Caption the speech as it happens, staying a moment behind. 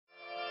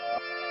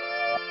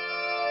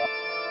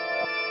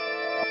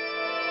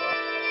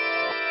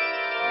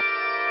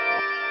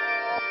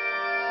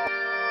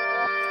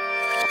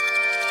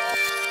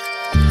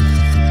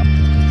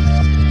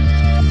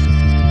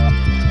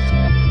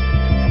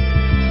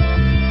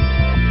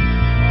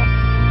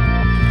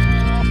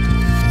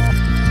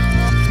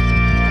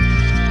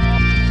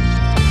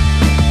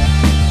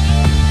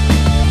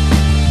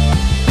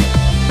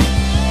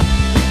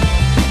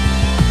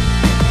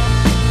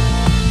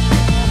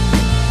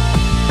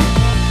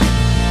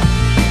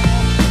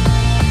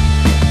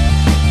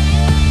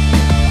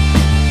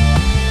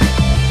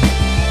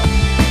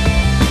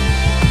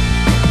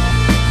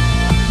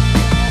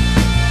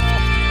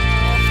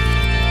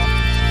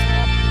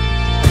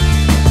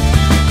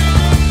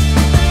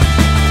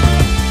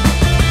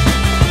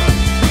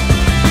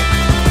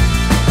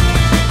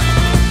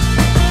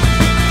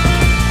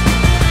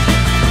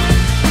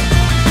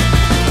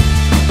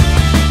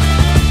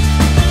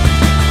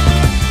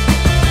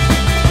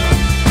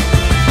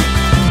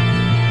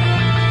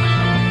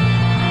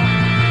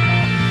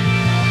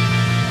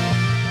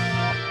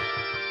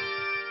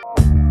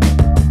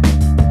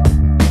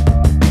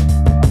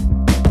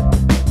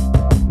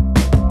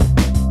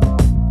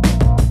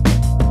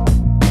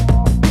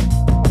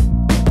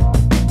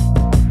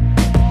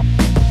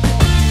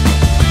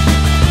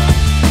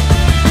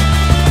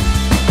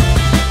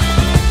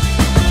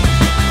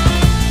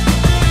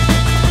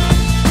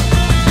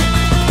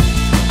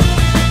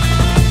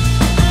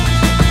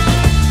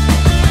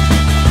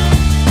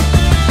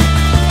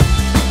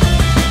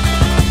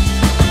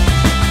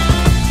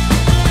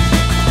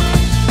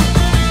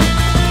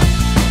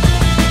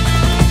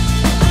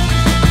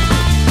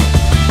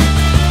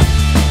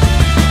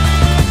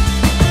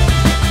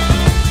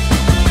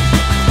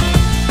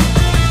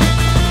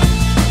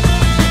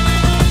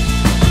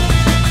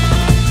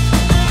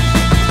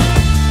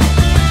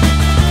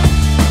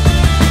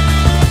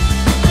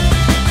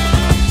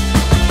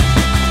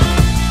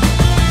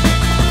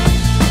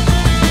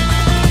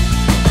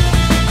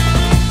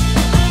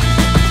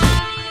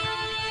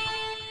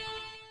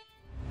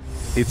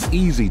It's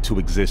easy to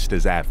exist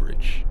as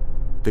average.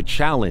 The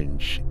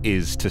challenge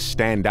is to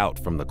stand out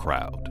from the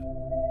crowd.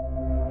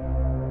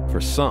 For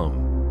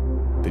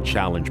some, the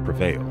challenge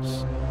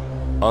prevails.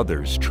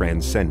 Others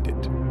transcend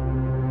it.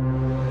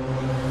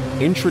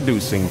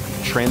 Introducing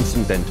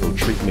Transcendental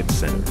Treatment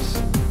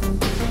Centers.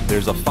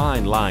 There's a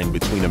fine line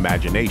between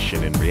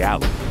imagination and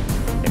reality,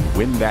 and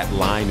when that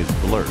line is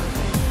blurred,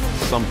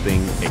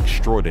 something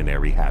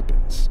extraordinary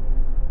happens.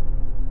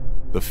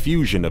 The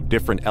fusion of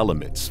different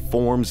elements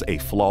forms a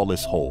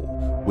flawless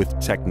whole. With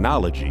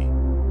technology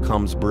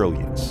comes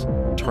brilliance,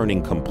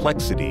 turning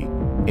complexity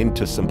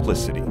into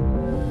simplicity.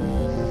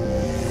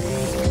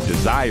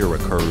 Desire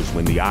occurs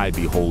when the eye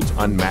beholds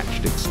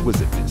unmatched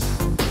exquisiteness.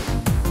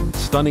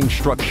 Stunning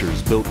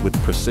structures built with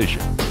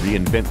precision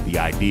reinvent the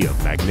idea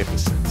of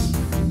magnificence.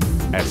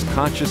 As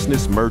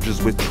consciousness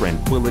merges with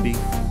tranquility,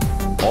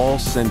 all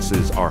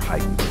senses are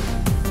heightened.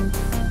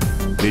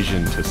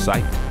 Vision to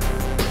sight,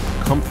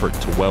 comfort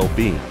to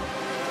well-being,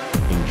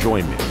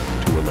 enjoyment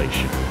to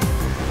elation.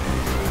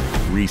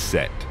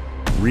 Reset,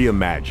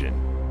 reimagine,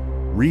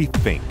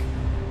 rethink.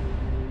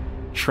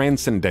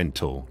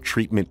 Transcendental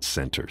Treatment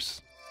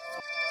Centers.